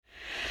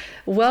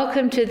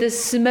Welcome to the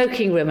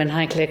smoking room in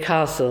Highclere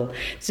Castle.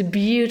 It's a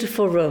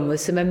beautiful room with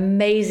some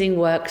amazing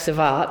works of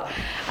art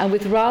and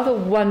with rather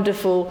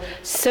wonderful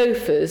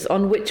sofas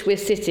on which we're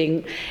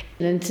sitting.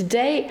 And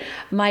today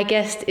my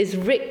guest is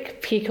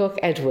Rick Peacock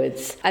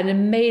Edwards, an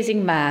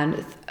amazing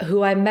man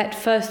who I met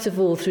first of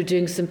all through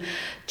doing some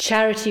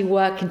charity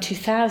work in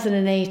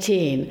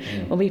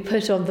 2018 when we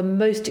put on the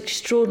most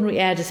extraordinary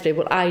air display.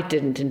 Well, I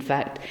didn't, in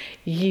fact.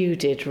 You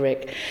did,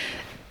 Rick.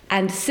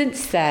 And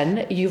since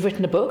then, you've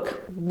written a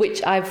book,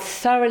 which I've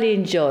thoroughly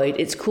enjoyed.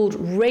 It's called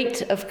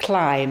Rate of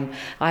Climb.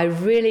 I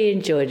really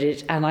enjoyed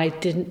it, and I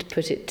didn't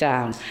put it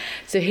down.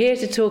 So here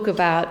to talk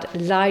about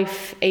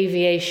life,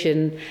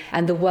 aviation,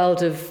 and the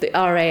world of the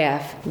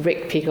RAF,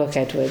 Rick Peacock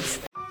Edwards.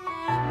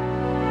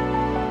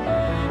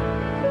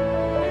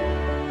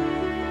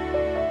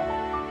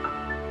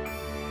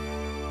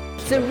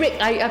 So,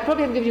 Rick, I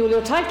probably haven't given you all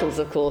your titles,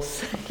 of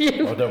course.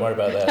 Oh, don't worry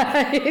about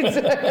that.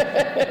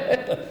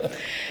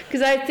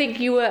 Because I think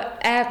you were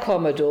Air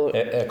Commodore.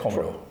 Air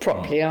Commodore.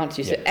 Properly, aren't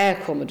you? So,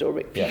 Air Commodore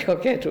Rick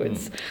Peacock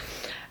Edwards.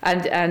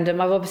 And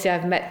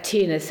I've met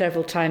Tina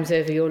several times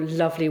over, your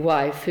lovely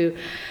wife, who...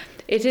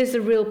 It is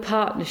a real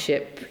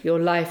partnership, your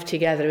life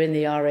together in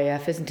the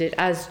RAF, isn't it?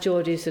 As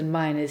Geordie's and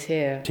mine is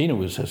here. Tina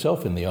was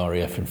herself in the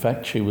RAF. In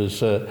fact, she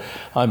was.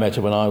 I met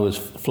her when I was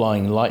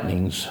flying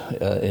Lightnings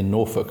in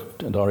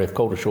Norfolk at RAF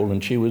Caldershall,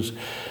 and she was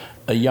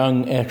a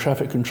young air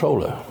traffic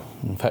controller.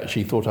 In fact,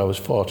 she thought I was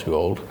far too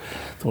old,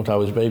 thought I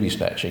was baby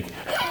snatching.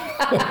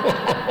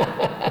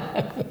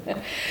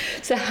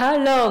 So how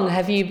long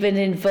have you been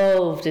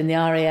involved in the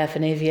RAF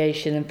and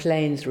aviation and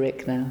planes,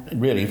 Rick, now?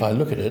 Really, if I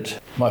look at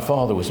it, my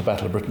father was a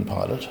Battle of Britain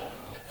pilot,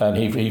 and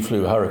he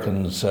flew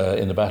Hurricanes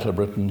in the Battle of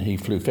Britain. He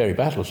flew Fairey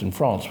Battles in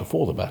France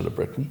before the Battle of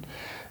Britain,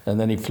 and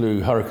then he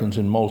flew Hurricanes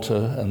in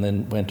Malta and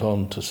then went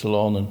on to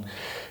Ceylon, and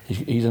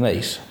he's an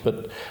ace.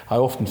 But I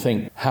often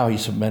think how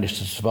he managed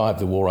to survive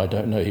the war, I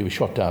don't know. He was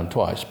shot down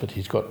twice, but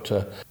he's got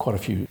quite a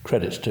few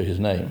credits to his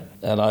name.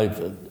 And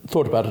I've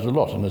thought about it a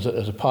lot, and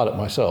as a pilot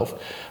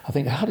myself, I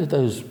think, how did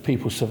those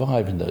people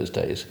survive in those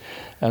days?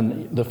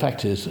 And the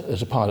fact is,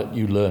 as a pilot,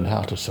 you learn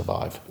how to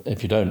survive.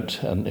 If you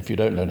don't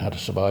learn how to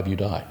survive, you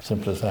die.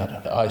 Simple as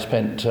that. I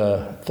spent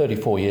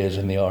 34 years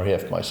in the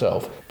RAF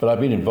myself, but I've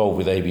been involved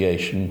with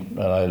aviation,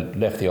 and I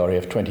left the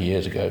RAF 20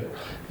 years ago,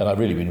 and I've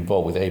really been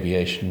involved with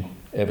aviation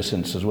ever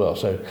since as well.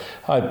 So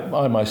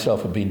I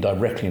myself have been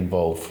directly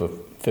involved for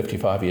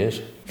 55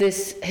 years.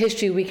 This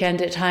History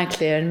Weekend at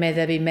Highclere, and may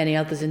there be many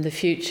others in the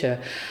future,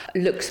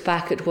 looks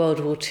back at World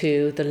War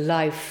II, the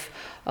life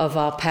of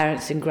our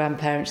parents and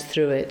grandparents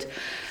through it,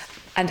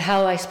 and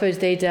how I suppose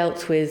they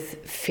dealt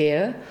with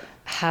fear,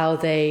 how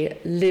they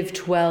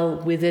lived well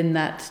within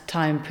that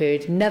time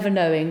period, never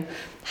knowing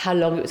how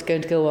long it was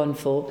going to go on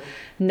for,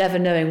 never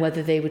knowing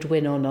whether they would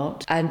win or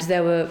not. And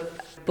there were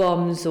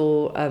bombs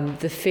or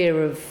the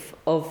fear of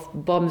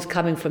bombs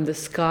coming from the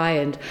sky,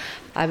 and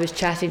I was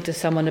chatting to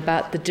someone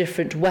about the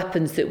different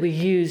weapons that were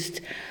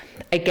used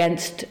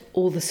against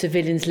all the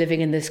civilians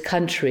living in this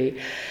country.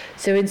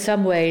 So in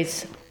some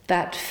ways,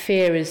 that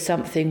fear is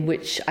something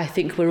which I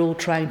think we're all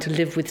trying to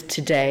live with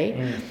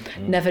today,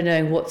 never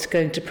knowing what's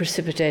going to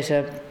precipitate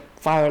a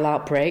viral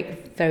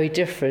outbreak, very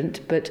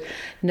different, but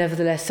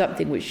nevertheless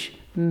something which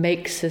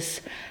makes us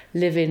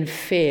live in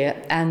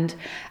fear. And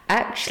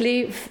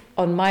actually,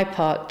 on my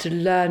part, to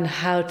learn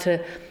how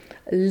to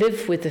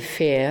live with the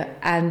fear,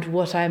 and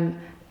what I'm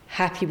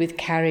happy with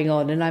carrying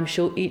on, and I'm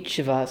sure each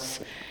of us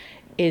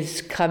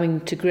is coming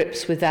to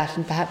grips with that,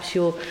 and perhaps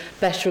you're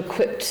better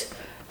equipped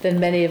than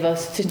many of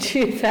us to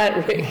do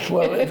that, Rick.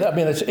 Well, I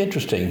mean, it's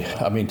interesting.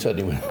 I mean,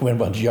 certainly when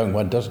one's young,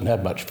 one doesn't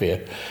have much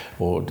fear,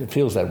 or it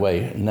feels that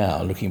way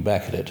now, looking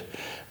back at it.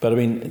 But I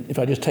mean, if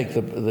I just take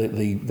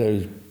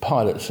those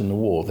pilots in the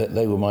war,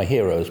 they were my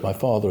heroes. My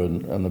father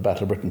and the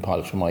Battle of Britain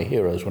pilots were my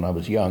heroes when I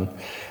was young.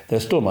 They're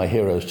still my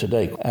heroes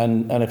today.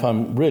 And if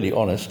I'm really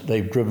honest,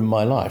 they've driven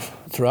my life.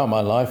 Throughout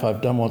my life,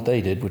 I've done what they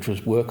did, which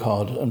was work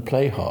hard and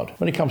play hard.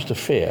 When it comes to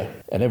fear,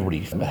 and everybody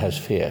has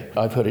fear,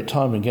 I've heard it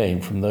time and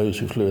again from those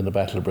who flew in the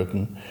Battle of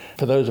Britain.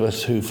 For those of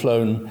us who've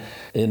flown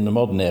in the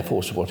modern Air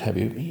Force or what have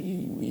you,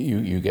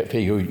 you get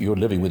fear. You're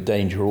living with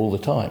danger all the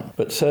time.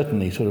 But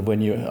certainly, sort of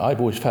I've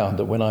always found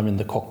that when I'm in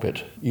the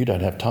cockpit, you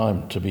don't have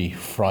time to be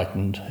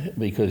frightened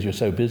because you're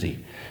so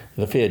busy.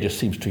 The fear just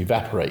seems to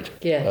evaporate.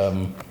 Yes.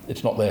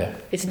 It's not there.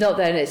 It's not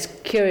there, and it's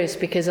curious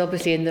because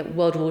obviously in the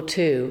World War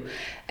II,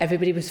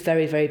 everybody was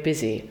very, very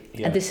busy.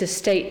 Yeah. And this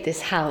estate,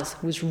 this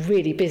house, was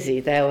really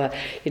busy. There were,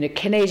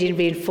 Canadian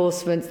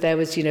reinforcements. There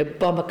was,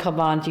 Bomber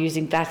Command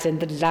using that, and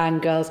the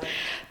Land Girls.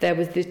 There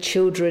was the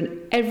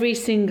children. Every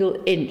single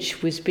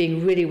inch was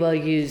being really well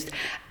used.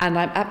 And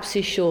I'm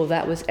absolutely sure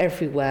that was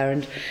everywhere.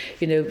 And,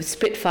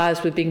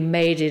 Spitfires were being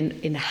made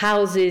in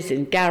houses,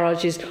 in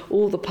garages,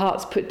 all the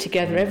parts put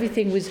together.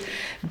 Everything was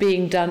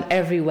being done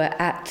everywhere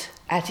at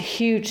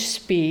huge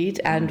speed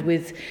and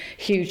with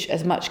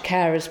as much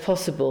care as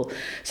possible.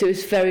 So it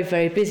was very,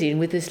 very busy. And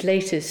with this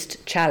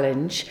latest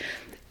challenge,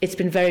 it's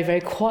been very,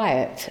 very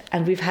quiet,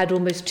 and we've had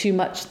almost too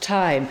much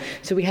time.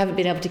 So we haven't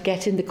been able to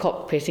get in the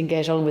cockpit and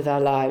get on with our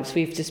lives.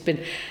 We've just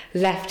been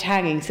left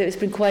hanging. So it's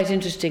been quite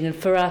interesting. And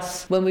for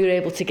us, when we were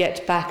able to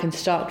get back and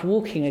start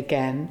walking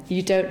again,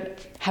 you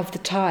don't have the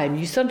time.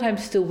 You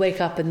sometimes still wake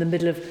up in the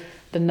middle of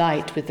the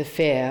night with the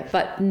fear,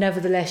 but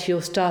nevertheless,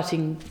 you're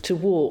starting to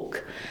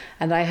walk.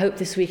 And I hope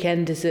this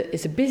weekend is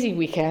a busy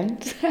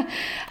weekend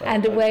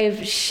and a way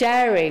of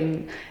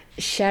sharing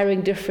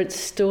different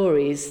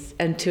stories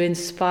and to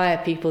inspire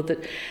people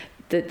that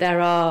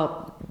there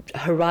are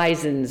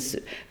horizons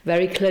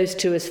very close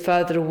to us,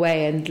 further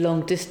away and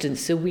long distance,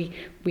 so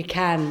we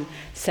can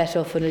set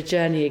off on a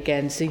journey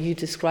again. So you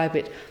describe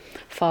it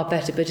far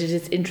better, but it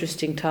is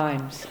interesting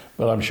times.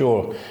 Well, I'm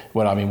sure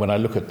when I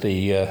look at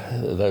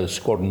those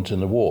squadrons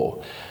in the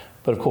war,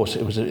 but of course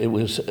it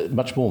was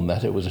much more than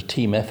that. It was a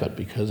team effort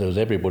because there was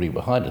everybody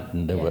behind it,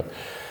 and there were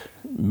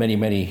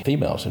many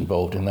females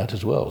involved in that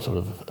as well, sort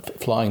of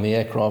flying the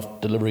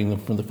aircraft, delivering them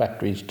from the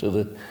factories to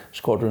the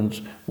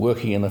squadrons,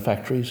 working in the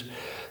factories.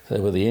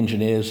 There were the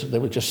engineers.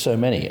 There were just so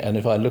many. And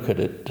if I look at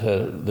it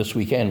this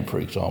weekend, for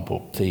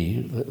example,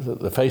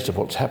 the face of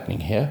what's happening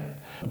here,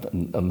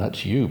 and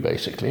that's you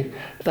basically.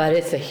 But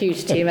it's a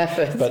huge team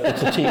effort. But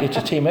it's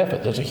a team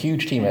effort. There's a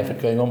huge team effort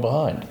going on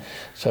behind.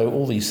 So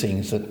all these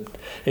things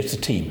it's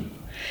a team.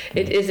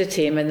 It is a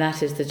team, and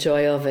that is the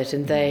joy of it.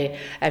 And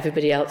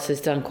everybody else has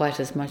done quite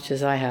as much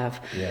as I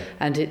have. Yeah.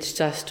 And it's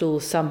just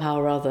all somehow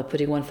or other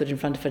putting one foot in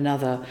front of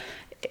another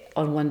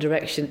on one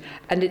direction.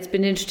 And it's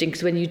been interesting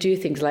because when you do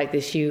things like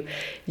this, you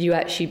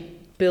actually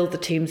build the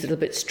teams a little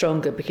bit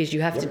stronger because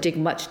you have to dig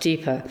much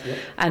deeper.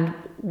 And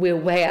we're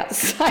way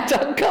outside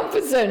our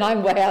comfort zone.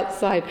 I'm way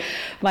outside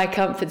my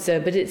comfort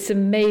zone. But it's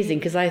amazing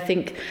because I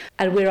think,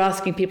 and we're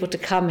asking people to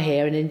come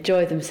here and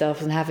enjoy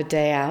themselves and have a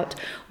day out,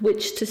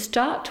 which to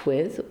start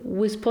with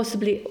was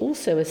possibly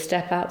also a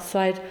step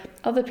outside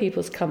other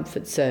people's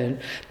comfort zone.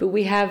 But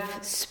we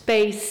have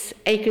space,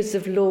 acres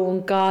of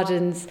lawn,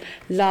 gardens,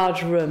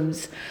 large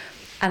rooms,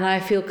 and I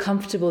feel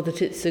comfortable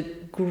that it's a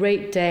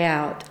great day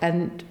out,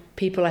 and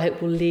people I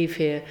hope will leave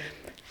here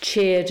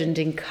cheered and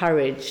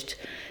encouraged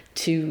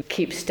to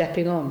keep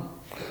stepping on.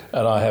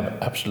 And I have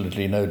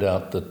absolutely no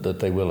doubt that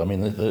they will. I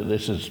mean,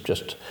 this is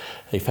just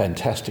a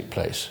fantastic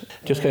place.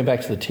 Just going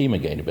back to the team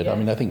again a bit, I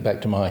mean, I think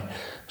back to my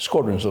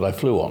squadrons that I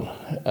flew on,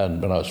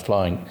 and when I was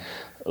flying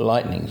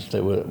Lightnings,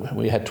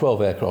 we had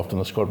 12 aircraft in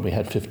the squadron, we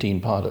had 15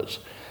 pilots.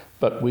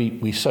 But we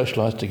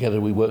socialised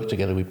together, we worked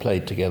together, we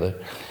played together,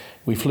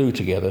 we flew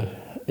together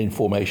in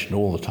formation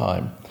all the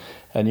time.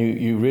 And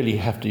you really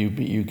have to,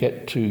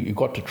 you've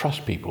got to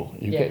trust people,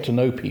 you get to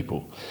know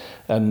people.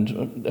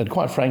 And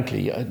quite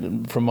frankly,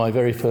 from my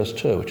very first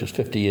tour, which was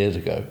 50 years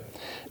ago,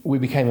 we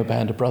became a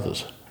band of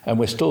brothers. And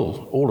we're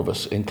still, all of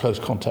us, in close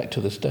contact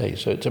to this day.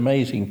 So it's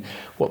amazing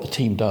what the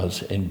team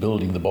does in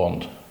building the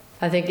bond.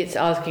 I think it's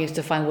asking us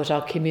to find what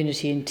our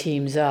community and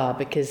teams are,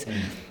 because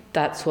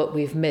that's what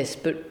we've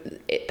missed.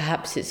 But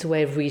perhaps it's a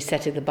way of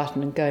resetting the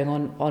button and going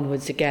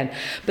onwards again.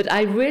 But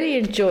I really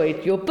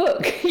enjoyed your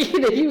book.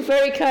 You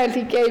very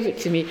kindly gave it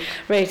to me,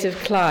 Rate of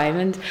Climb.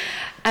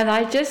 And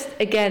I just,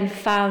 again,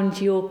 found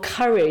your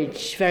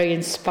courage very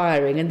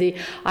inspiring. And the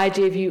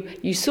idea of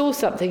you saw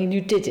something and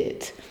you did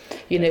it.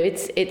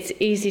 It's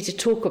easy to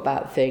talk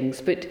about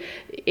things, but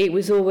it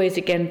was always,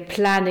 again,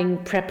 planning,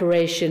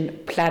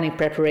 preparation,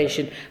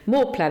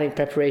 more planning,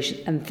 preparation,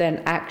 and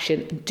then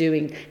action,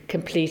 doing,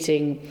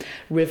 completing,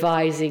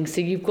 revising.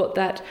 So you've got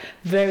that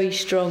very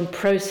strong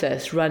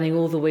process running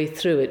all the way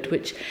through it,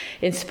 which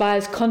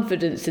inspires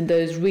confidence in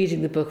those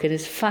reading the book and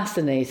is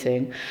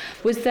fascinating.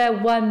 Was there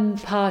one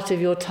part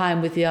of your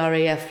time with the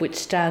RAF which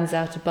stands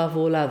out above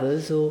all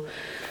others, or?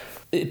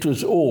 It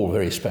was all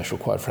very special,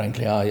 quite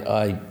frankly.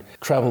 I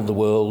travelled the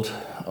world.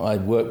 I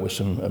worked with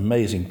some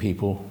amazing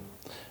people.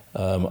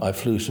 I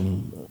flew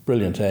some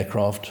brilliant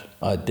aircraft.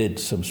 I did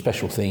some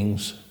special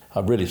things.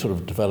 I really sort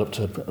of developed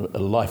a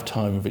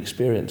lifetime of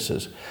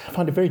experiences. I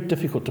find it very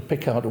difficult to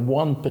pick out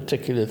one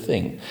particular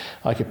thing.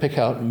 I could pick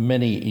out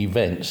many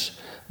events,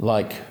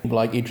 like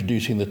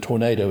introducing the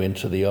Tornado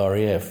into the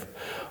RAF,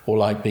 or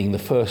like being the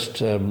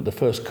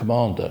first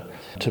commander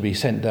to be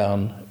sent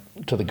down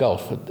to the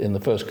Gulf in the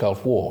first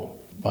Gulf War.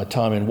 My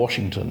time in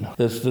Washington.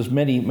 There's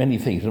many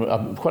things.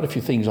 Quite a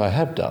few things I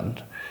have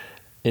done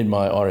in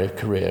my RAF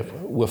career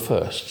were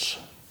firsts.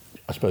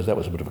 I suppose that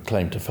was a bit of a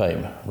claim to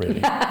fame,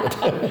 really.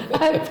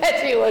 I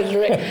bet it was,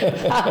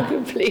 Rick. I'm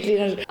completely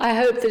not. I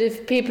hope that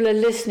if people are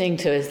listening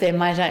to us, they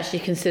might actually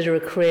consider a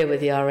career with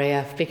the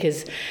RAF,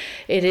 because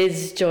it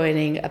is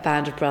joining a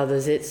band of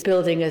brothers. It's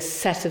building a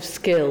set of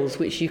skills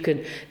which you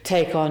can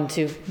take on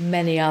to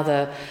many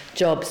other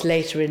jobs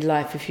later in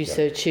life if you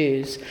so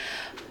choose.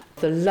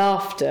 The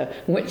laughter,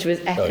 which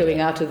was echoing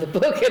out of the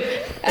book,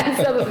 and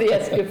some of the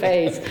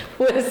escapades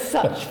were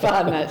such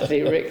fun,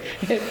 actually, Rick.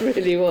 It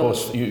really was.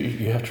 Of course,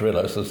 you have to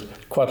realise there's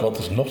quite a lot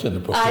that's not in the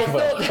book I as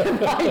well. thought there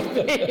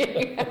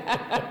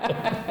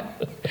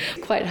might be.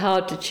 Quite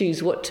hard to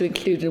choose what to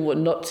include and what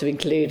not to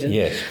include.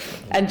 Yes.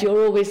 And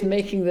you're always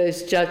making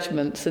those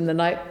judgments. And then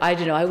I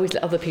don't know, I always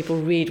let other people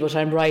read what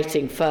I'm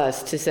writing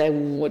first to say,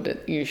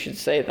 you should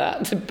say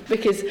that.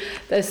 Because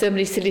there's so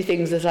many silly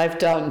things that I've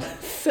done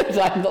that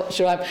I'm not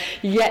sure I'm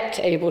yet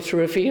able to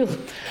reveal.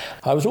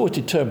 I was always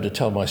determined to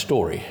tell my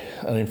story.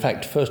 And in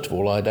fact, first of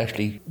all, I'd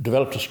actually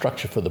developed a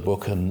structure for the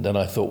book, and then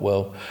I thought,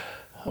 well,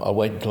 I'll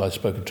wait until I'd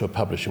spoken to a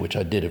publisher, which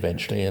I did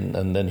eventually,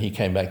 and then he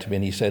came back to me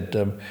and he said,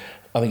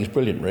 I think it's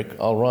brilliant, Rick,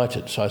 I'll write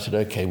it. So I said,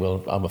 OK,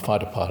 well, I'm a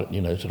fighter pilot,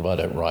 I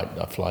don't write,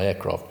 I fly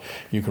aircraft,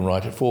 you can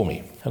write it for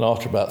me. And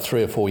after about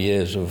 3 or 4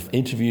 years of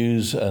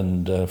interviews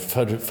and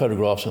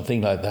photographs and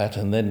things like that,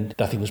 and then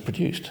nothing was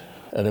produced.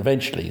 And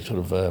eventually,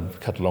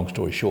 cut a long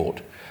story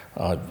short,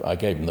 I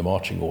gave him the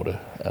marching order,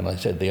 and I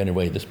said the only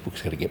way this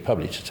book's going to get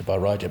published is if I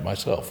write it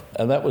myself.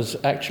 And that was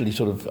actually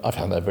I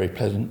found that a very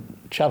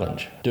pleasant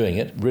challenge, doing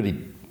it, really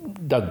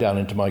dug down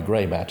into my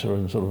grey matter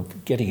and sort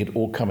of getting it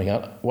all coming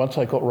out. Once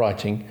I got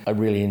writing, I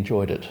really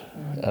enjoyed it,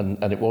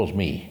 and it was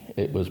me.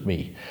 It was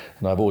me,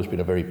 and I've always been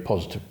a very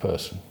positive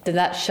person. And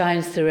that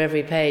shines through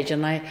every page,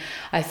 and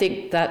I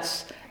think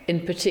that's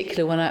in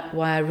particular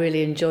why I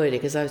really enjoyed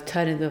it, because I was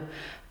turning the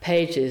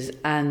pages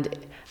and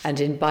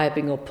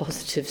imbibing a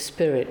positive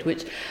spirit,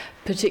 which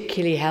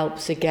particularly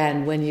helps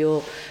again when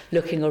you're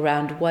looking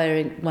around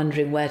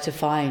wondering where to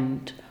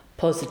find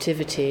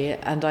positivity.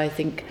 And I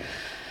think,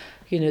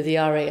 the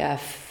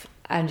RAF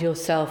and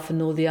yourself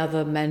and all the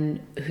other men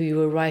who you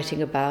were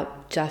writing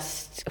about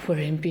just were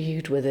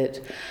imbued with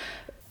it.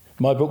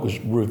 My book was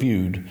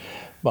reviewed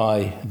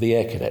by the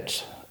Air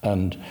Cadets,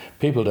 and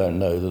people don't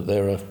know that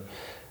there are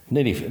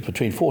nearly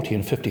between 40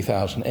 and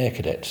 50,000 Air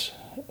Cadets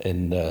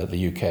in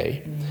the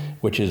UK,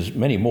 which is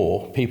many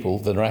more people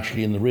than are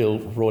actually in the real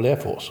Royal Air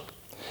Force.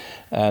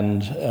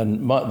 And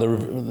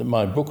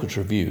my book was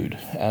reviewed,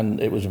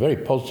 and it was a very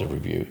positive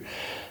review.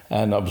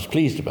 And I was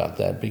pleased about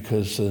that,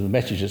 because the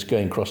message that's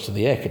going across to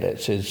the Air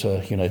Cadets is,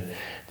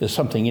 there's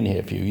something in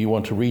here for you. You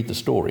want to read the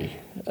story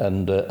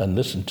and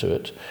listen to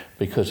it,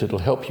 because it'll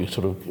help you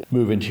sort of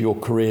move into your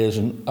careers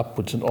and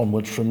upwards and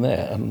onwards from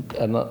there.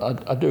 And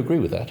I do agree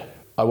with that.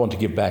 I want to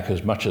give back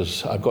as much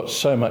as I've got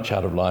so much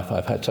out of life.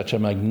 I've had such a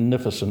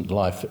magnificent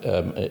life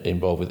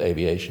involved with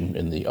aviation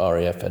in the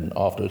RAF and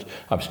afterwards.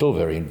 I'm still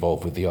very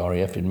involved with the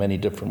RAF in many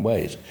different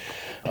ways.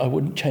 I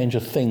wouldn't change a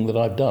thing that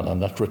I've done,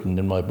 and that's written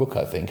in my book,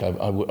 I think.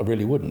 I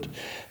really wouldn't.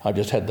 I've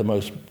just had the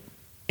most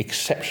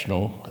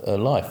exceptional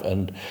life,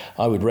 and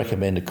I would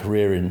recommend a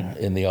career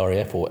in the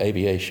RAF or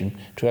aviation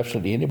to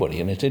absolutely anybody.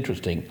 And it's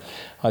interesting,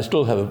 I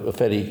still have a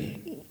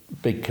fairly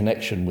big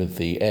connection with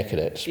the Air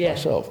Cadets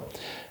myself.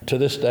 To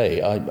this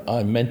day,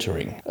 I'm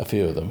mentoring a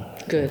few of them.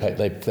 Good. In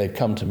fact, they've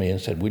come to me and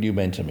said, will you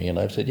mentor me? And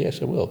I've said,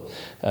 yes, I will.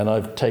 And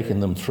I've taken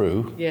them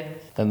through. Yes.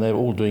 And they're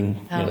all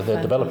doing,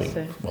 they're developing.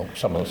 Well,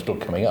 some of them are still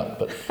coming up,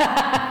 but...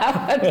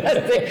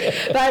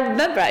 But I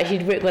remember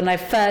actually, Rick, when I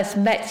first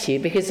met you,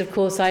 because of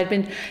course I'd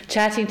been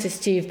chatting to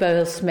Steve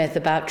Bohill-Smith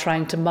about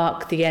trying to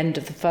mark the end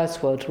of the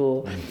First World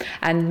War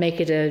and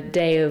make it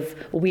a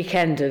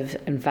weekend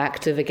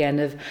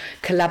of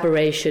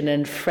collaboration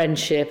and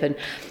friendship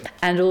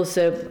and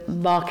also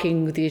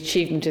marking the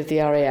achievement of the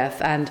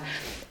RAF and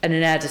an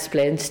air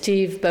display. And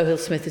Steve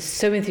Bohill-Smith is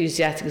so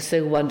enthusiastic and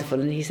so wonderful,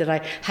 and he said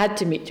I had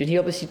to meet you, and he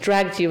obviously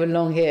dragged you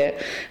along here,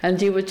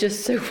 and you were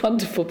just so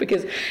wonderful,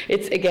 because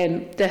it's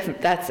again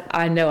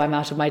I know I'm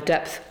out of my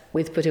depth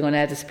with putting on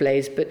air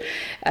displays,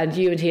 and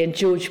you and he and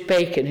George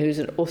Bacon, who's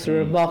also a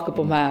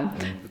remarkable man,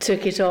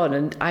 took it on,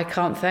 and I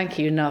can't thank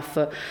you enough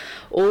for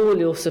all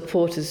your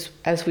support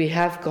as we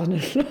have gone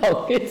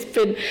along. It's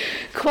been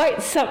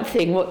quite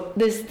something what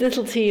this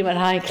little team at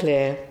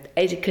Highclere,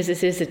 because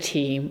this is a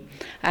team,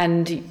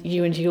 and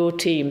you and your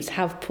teams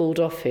have pulled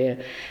off here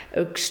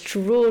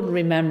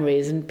extraordinary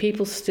memories, and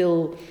people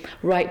still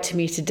write to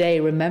me today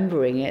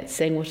remembering it,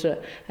 saying what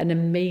an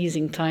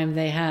amazing time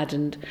they had.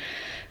 And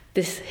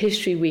this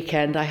History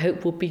Weekend, I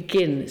hope, will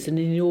begin. It's an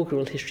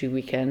inaugural History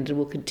Weekend and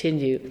will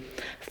continue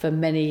for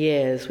many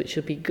years, which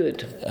will be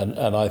good.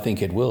 And I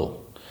think it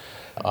will.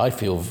 I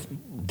feel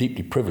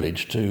deeply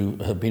privileged to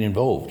have been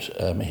involved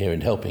here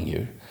in helping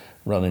you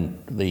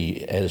running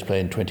the air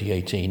display in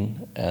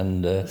 2018,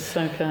 and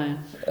so kind.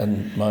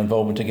 And my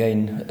involvement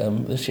again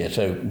this year.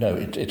 So no,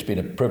 it's been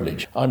a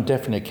privilege. I'm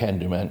definitely a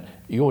can-do man.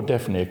 You're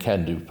definitely a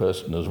can-do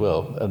person as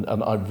well, and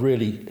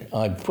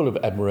I'm full of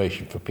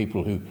admiration for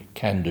people who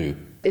can do.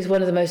 It's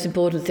one of the most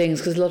important things,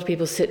 because a lot of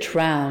people sit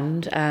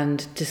round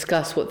and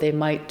discuss what they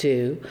might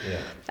do,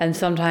 and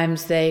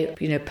sometimes they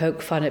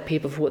poke fun at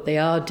people for what they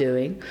are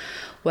doing,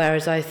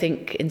 whereas I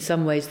think in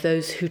some ways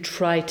those who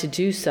try to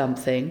do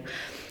something,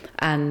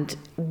 and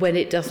when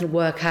it doesn't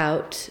work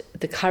out,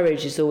 the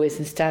courage is always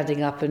in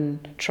standing up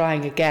and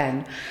trying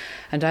again.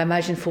 And I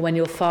imagine for when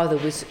your father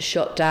was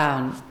shot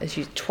down,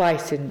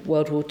 twice in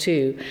World War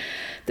II,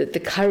 that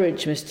the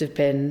courage must have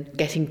been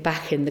getting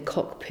back in the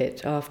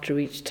cockpit after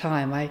each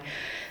time.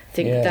 I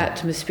think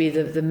that must be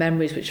the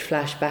memories which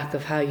flash back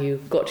of how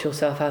you got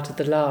yourself out of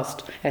the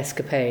last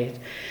escapade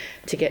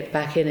to get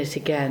back in it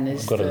again.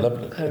 I've got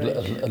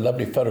a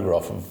lovely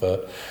photograph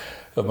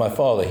of my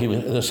father.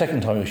 The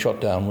second time he was shot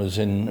down was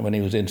when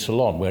he was in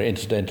Ceylon, where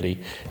incidentally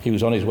he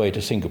was on his way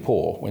to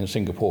Singapore when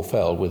Singapore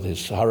fell with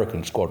his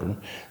Hurricane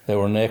squadron. They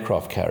were an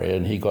aircraft carrier,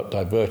 and he got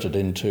diverted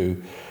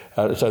into.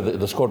 So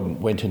the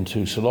squadron went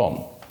into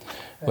Ceylon.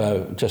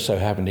 Well, just so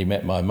happened he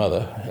met my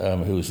mother,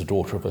 who was the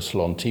daughter of a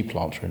Ceylon tea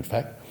planter, in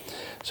fact.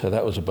 So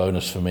that was a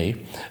bonus for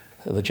me.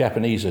 The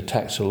Japanese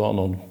attacked Ceylon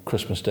on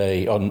Christmas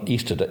Day, on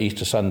Easter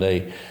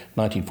Sunday,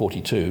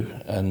 1942,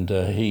 and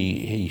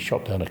he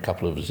shot down a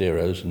couple of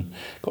Zeros and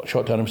got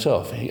shot down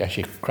himself. He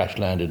actually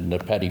crash-landed in a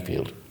paddy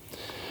field.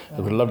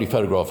 I've got a lovely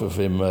photograph of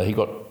him. He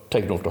got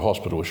taken off to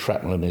hospital with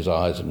shrapnel in his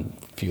eyes and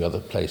a few other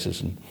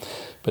places,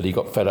 but he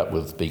got fed up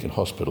with Beacon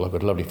Hospital. I've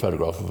got a lovely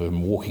photograph of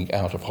him walking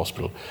out of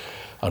hospital,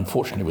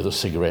 unfortunately with a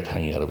cigarette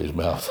hanging out of his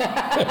mouth.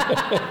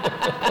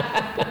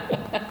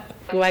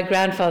 My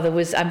grandfather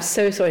was, I'm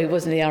so sorry he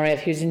wasn't in the RAF,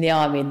 he was in the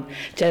Army,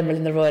 General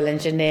in the Royal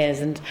Engineers,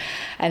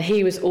 and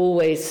he was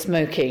always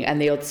smoking and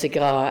the odd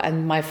cigar,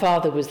 and my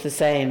father was the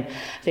same.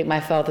 I think my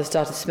father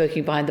started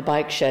smoking behind the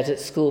bike shed at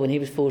school when he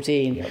was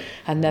 14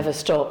 and never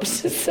stopped,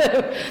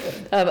 so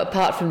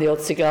apart from the odd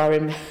cigar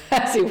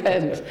as he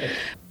went.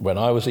 When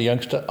I was a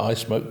youngster, I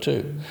smoked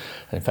too.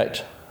 In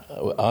fact,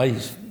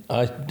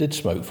 I did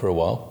smoke for a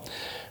while,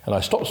 and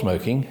I stopped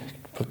smoking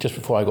just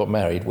before I got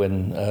married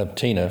when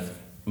Tina,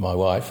 my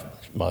wife,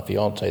 my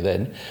fiancée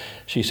then,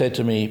 she said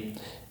to me,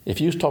 if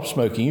you stop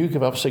smoking, you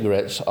give up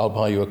cigarettes, I'll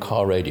buy you a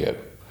car radio.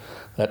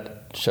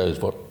 That shows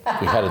what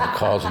we had in the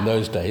cars in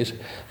those days.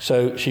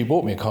 So she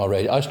bought me a car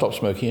radio. I stopped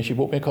smoking and she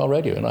bought me a car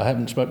radio, and I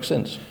haven't smoked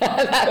since.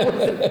 That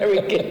was a very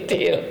good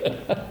deal.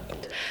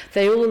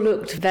 They all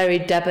looked very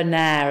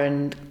debonair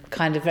and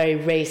kind of very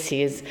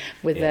racy,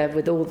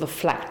 with all the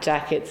flak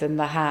jackets and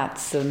the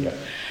hats. And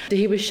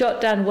he was shot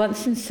down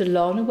once in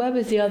Ceylon. Where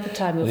was the other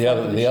time?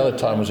 The other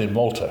time was in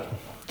Malta.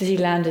 Did he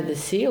land at the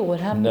sea, or what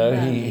happened? No,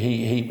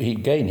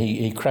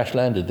 he crash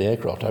landed the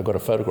aircraft. I've got a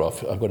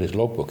photograph. I've got his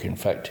logbook, in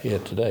fact, here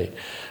today,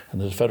 and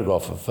there's a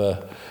photograph of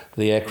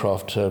the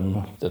aircraft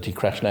that he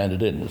crash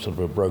landed in, sort of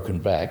a broken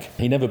back.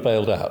 He never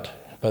bailed out.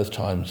 Both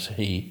times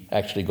he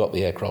actually got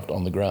the aircraft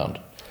on the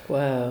ground.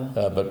 Wow.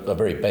 But a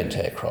very bent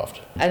aircraft.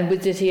 And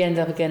did he end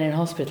up again in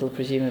hospital,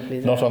 presumably?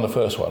 Not on the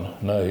first one.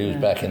 No, he was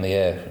back in the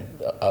air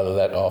either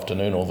that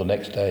afternoon or the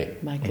next day.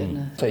 My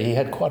goodness. So he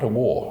had quite a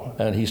war,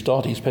 and he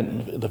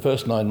spent the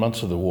first 9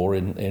 months of the war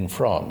in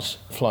France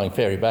flying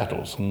ferry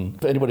battles. And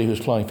for anybody who's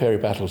flying ferry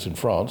battles in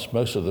France,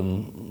 most of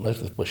them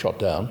were shot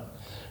down,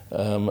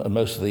 and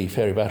most of the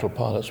ferry battle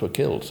pilots were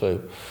killed.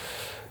 So,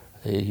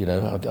 I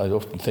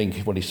often think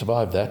when he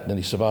survived that, and then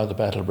he survived the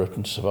Battle of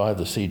Britain, survived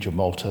the Siege of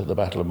Malta, the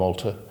Battle of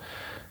Malta,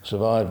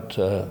 survived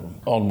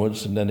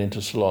onwards and then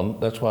into Ceylon.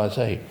 That's why I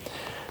say,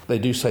 they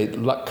do say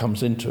luck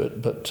comes into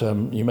it, but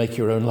you make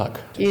your own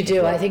luck. You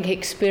do. I think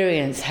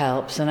experience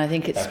helps, and I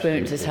think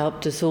experience has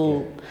helped us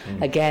all,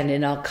 again,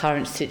 in our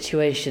current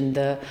situation.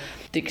 The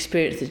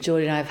experience that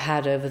Geordie and I have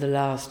had over the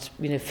last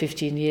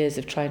 15 years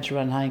of trying to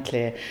run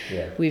Highclere,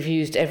 we've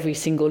used every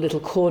single little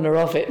corner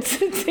of it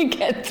to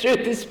get through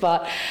this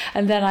part.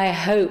 And then I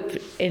hope,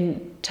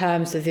 in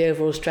terms of the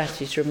overall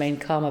strategy, to remain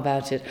calm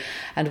about it.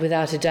 And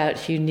without a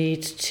doubt, you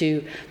need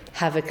to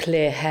have a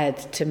clear head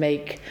to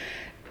make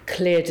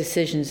clear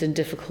decisions in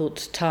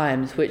difficult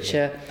times, which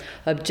are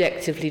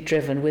objectively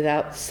driven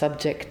without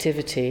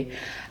subjectivity,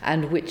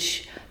 and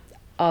which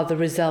are the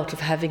result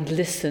of having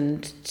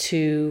listened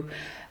to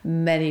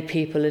many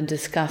people and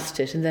discussed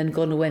it and then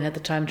gone away and had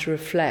the time to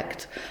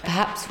reflect.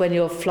 Perhaps when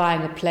you're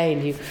flying a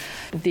plane,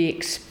 the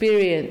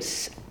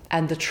experience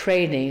and the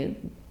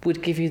training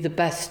would give you the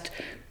best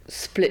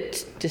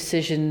split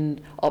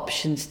decision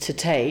options to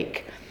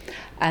take,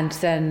 and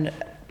then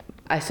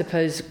I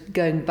suppose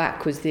going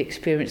backwards, the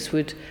experience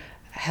would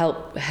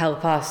help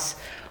us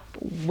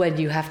when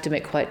you have to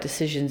make quite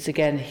decisions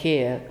again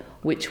here,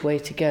 which way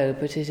to go.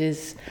 But it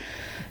is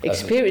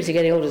experience of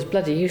getting older is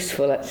bloody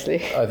useful,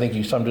 actually. I think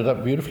you summed it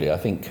up beautifully. I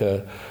think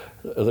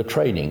the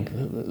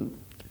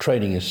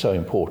training is so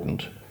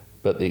important,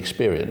 but the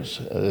experience,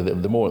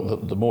 the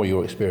more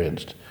you're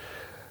experienced,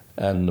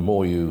 and the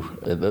more you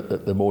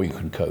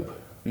can cope.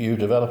 You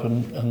develop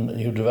and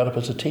you develop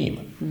as a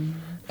team,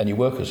 and you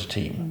work as a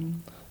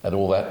team, and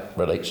all that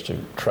relates to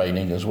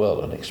training as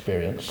well and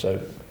experience.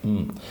 So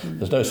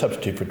there's no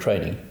substitute for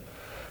training.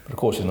 But of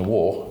course, in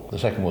the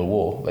Second World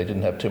War, they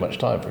didn't have too much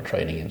time for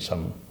training in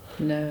some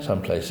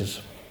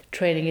places.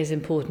 Training is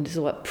important. It's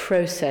all about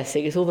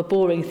processing. It's all the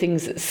boring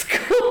things at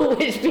school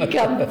which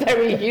become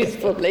very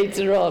useful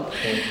later on.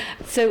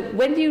 So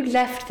when you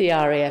left the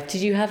RAF,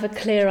 did you have a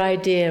clear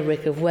idea,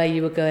 Rick, of where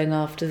you were going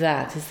after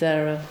that? Is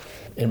there a...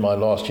 In my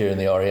last year in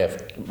the RAF,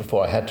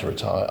 before I had to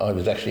retire, I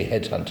was actually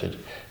headhunted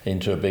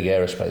into a big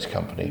aerospace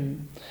company.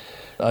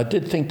 I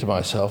did think to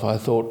myself, I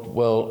thought,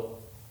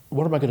 well,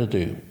 what am I going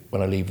to do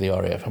when I leave the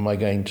RAF? Am I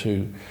going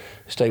to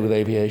stay with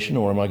aviation,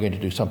 or am I going to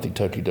do something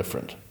totally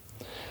different?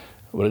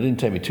 Well, it didn't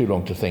take me too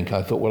long to think.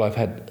 I thought, well, I've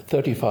had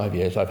 35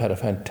 years. I've had a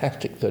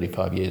fantastic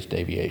 35 years in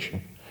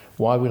aviation.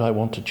 Why would I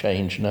want to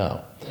change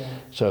now? Yeah.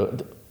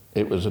 So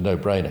it was a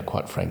no-brainer,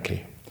 quite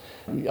frankly.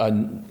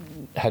 I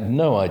had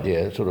no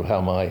idea sort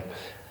of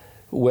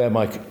where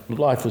my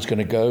life was going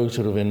to go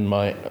sort of in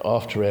my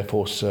after Air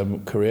Force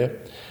career,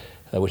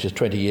 which is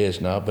 20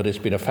 years now, but it's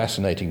been a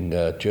fascinating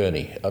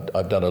journey.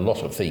 I've done a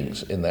lot of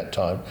things in that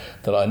time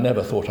that I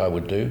never thought I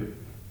would do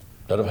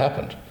that have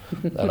happened.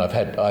 And I've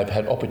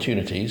had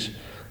opportunities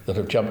that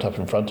have jumped up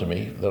in front of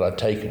me that I've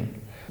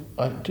taken.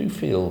 I do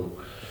feel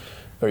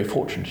very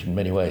fortunate in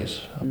many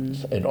ways. And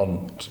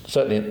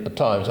certainly at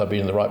times I've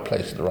been in the right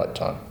place at the right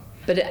time.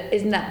 But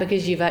isn't that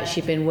because you've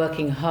actually been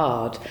working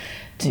hard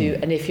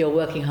and if you're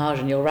working hard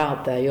and you're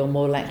out there, you're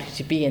more likely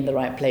to be in the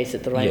right place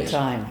at the right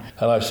time?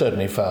 And I've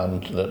certainly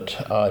found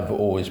that I've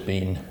always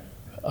been,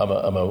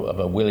 I'm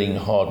a willing,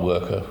 hard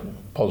worker,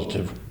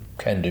 positive,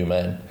 can-do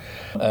man.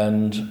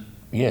 And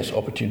yes,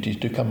 opportunities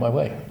do come my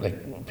way.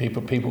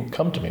 People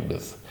come to me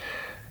with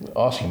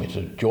asking me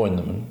to join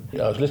them.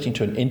 I was listening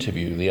to an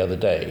interview the other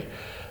day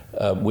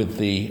with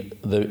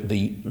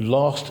the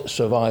last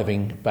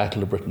surviving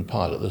Battle of Britain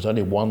pilot. There's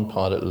only one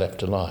pilot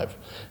left alive.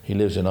 He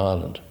lives in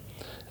Ireland.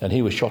 And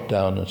he was shot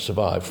down and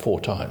survived 4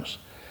 times,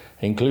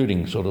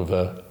 including sort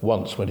of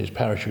once when his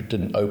parachute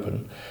didn't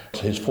open.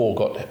 His fall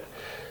got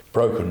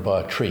broken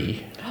by a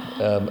tree,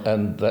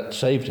 and that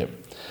saved him.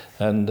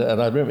 And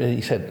I remember he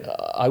said,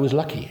 I was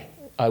lucky.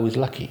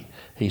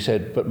 He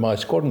said, but my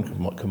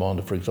squadron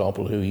commander, for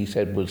example, who he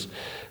said was,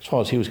 as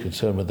far as he was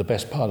concerned, was the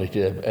best pilot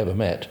he'd ever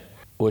met,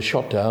 was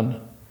shot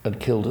down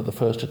and killed at the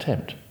first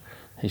attempt.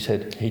 He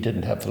said he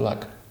didn't have the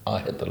luck. I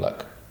had the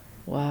luck.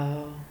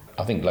 Wow.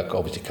 I think luck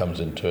obviously comes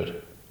into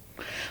it.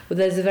 Well,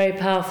 there's a very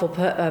powerful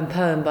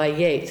poem by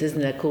Yeats, isn't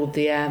there, called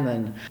The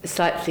Airman.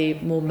 Slightly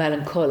more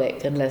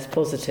melancholic and less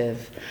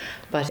positive,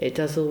 but it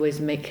does always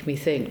make me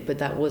think, but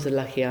that was a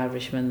lucky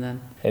Irishman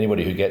then.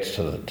 Anybody who gets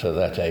to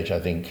that age, I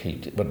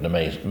think, what an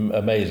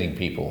amazing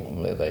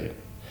people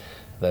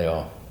they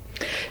are.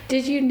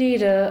 Did you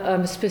need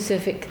a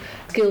specific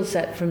skill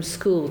set from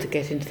school to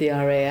get into the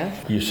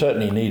RAF? You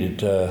certainly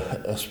needed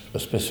a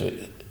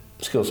specific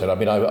skill set. I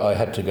mean, I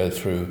had to go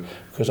through,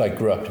 because I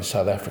grew up in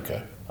South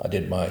Africa, I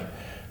did my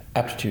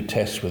aptitude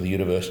tests with the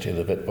University of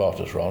the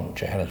Witwatersrand,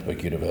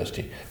 Johannesburg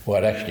University, where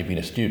I'd actually been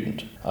a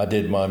student. I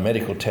did my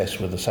medical tests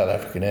with the South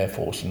African Air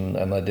Force,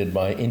 and I did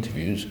my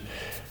interviews in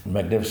the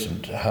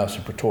magnificent house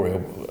in Pretoria,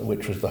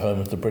 which was the home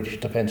of the British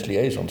Defence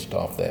Liaison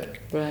staff there.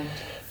 Right.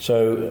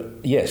 So,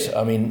 yes,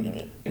 I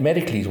mean,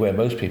 medically is where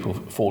most people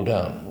fall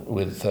down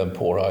with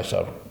poor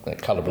eyesight,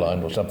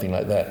 colourblind or something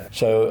like that.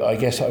 So I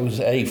guess I was,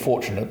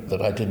 fortunate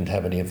that I didn't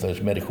have any of those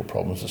medical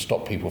problems that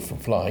stop people from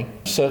flying.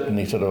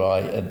 Certainly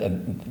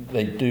and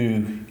they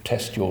do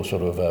test your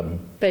sort of...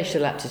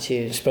 Spatial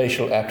aptitude.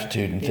 Spatial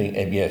aptitude and thing,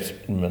 and yes,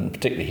 and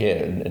particularly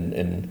here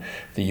in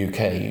the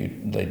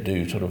UK, they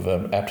do sort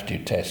of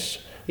aptitude tests,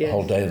 yes, a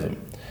whole day of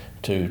them,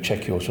 to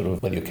check your sort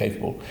of whether you're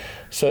capable.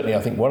 Certainly,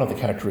 I think one of the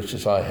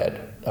characteristics I had,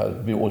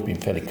 I've always been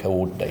fairly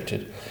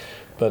coordinated,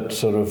 but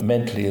sort of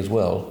mentally as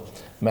well,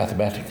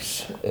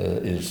 mathematics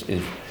is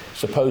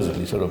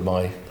supposedly sort of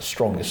my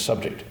strongest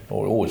subject,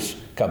 or it always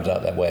comes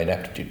out that way in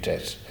aptitude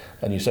tests,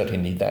 and you certainly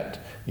need that.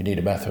 You need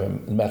a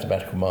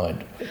mathematical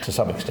mind to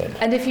some extent.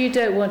 And if you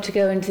don't want to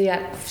go into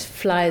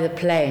fly the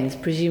planes,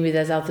 presumably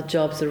there's other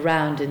jobs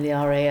around in the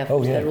RAF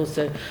which they're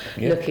also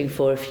looking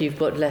for if you've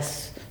got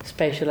less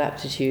spatial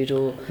aptitude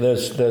or...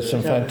 There's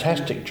some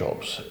fantastic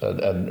jobs,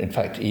 and in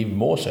fact even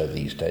more so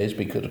these days,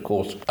 because of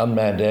course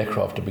unmanned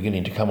aircraft are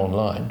beginning to come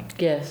online.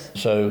 Yes.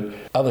 So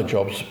other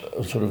jobs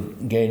are sort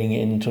of gaining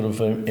in sort of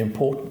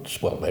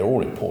importance. Well, they're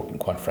all important,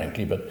 quite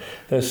frankly, but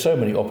there's so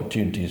many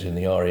opportunities in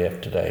the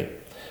RAF today,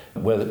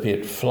 whether it be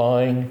it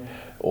flying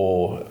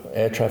or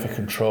air traffic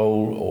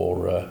control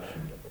or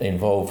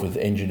involved with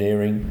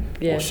engineering,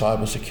 yes, or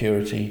cyber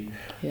security,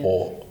 yes,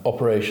 or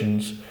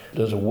operations.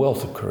 There's a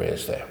wealth of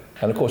careers there.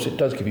 And of course, it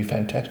does give you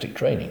fantastic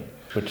training.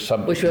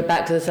 Which we're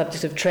back to the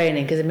subject of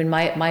training, because I mean,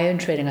 my own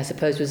training, I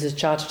suppose, was as a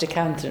chartered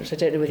accountant. I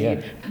don't know whether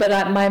you...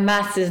 But my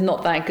maths is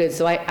not that good,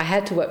 so I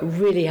had to work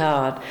really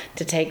hard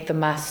to take the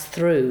maths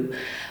through.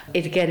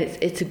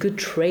 It's a good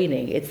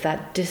training. It's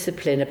that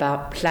discipline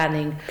about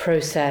planning,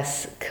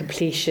 process,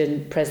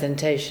 completion,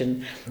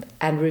 presentation,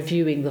 and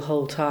reviewing the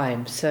whole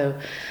time. So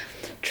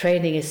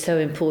training is so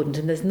important,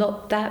 and there's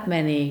not that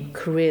many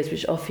careers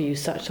which offer you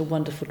such a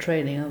wonderful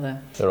training, are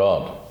there? There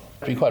aren't.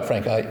 To be quite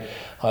frank, I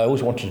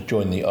always wanted to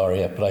join the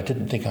RAF, but I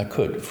didn't think I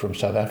could from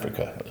South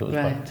Africa. It was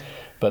right.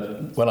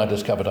 But when I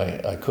discovered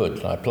I could,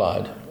 and I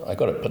applied, I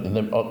got it. But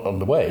on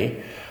the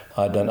way,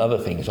 I'd done other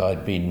things.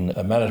 I'd been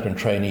a management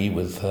trainee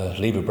with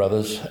Lever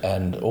Brothers,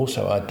 and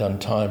also I'd done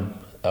time...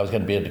 I was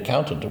going to be an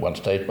accountant at one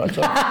stage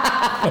myself.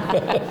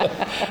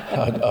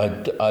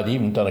 I'd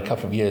even done a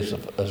couple of years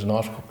as an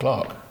article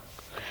clerk.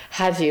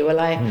 Had you? Well,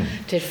 I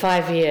did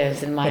 5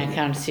 years in my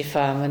accountancy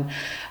firm,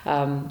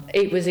 and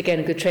it was, again,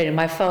 a good training.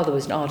 My father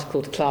was an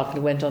articled clerk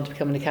and went on to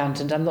become an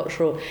accountant. I'm not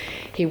sure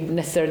he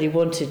necessarily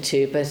wanted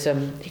to, but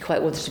he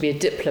quite wanted to be a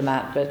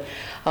diplomat. But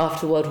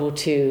after World War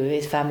II,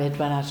 his family had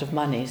run out of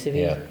money, so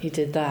he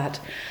did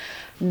that.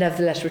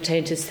 Nevertheless,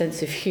 retained his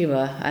sense of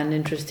humour and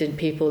interest in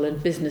people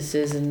and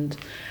businesses, and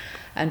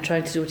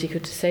trying to do what he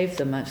could to save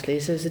them, actually.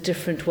 So it's a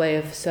different way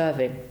of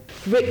serving.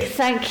 Rick,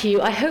 thank you.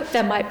 I hope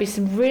there might be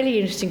some really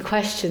interesting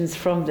questions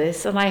from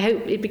this, and I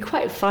hope it'd be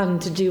quite fun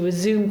to do a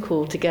Zoom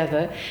call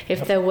together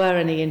if there were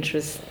any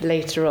interest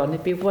later on.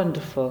 It'd be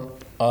wonderful.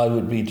 I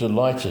would be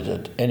delighted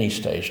at any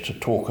stage to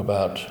talk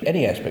about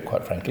any aspect,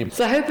 quite frankly.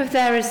 So I hope if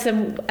there are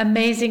some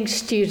amazing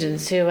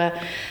students who are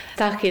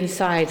stuck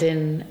inside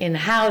in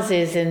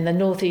houses in the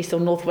northeast or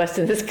northwest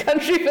of this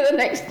country for the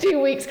next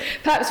 2 weeks,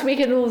 perhaps we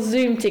can all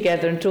Zoom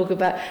together and talk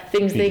about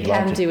things they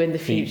can do in the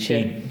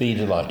future. Be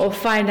delighted. Or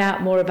find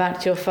out more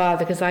about your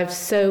father, because I've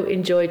so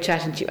enjoyed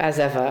chatting to you as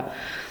ever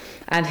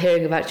and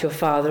hearing about your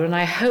father. And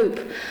I hope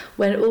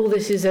when all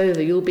this is over,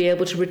 you'll be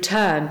able to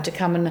return to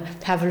come and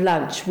have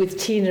lunch with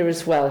Tina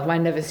as well, who I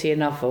never see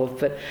enough of.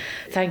 But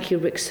thank you,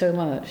 Rick, so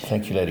much.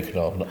 Thank you, Lady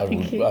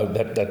Carnarvon.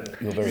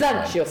 You're very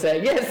lunch, kind. You're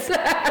saying, yes.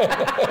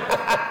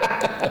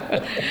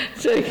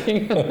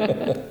 Joking.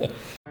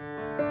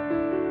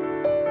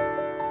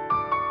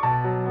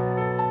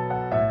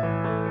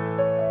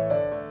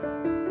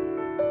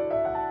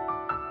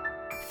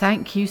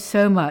 Thank you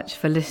so much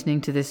for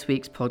listening to this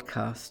week's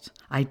podcast.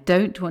 I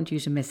don't want you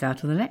to miss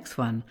out on the next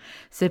one,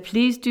 so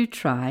please do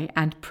try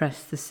and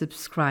press the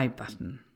subscribe button.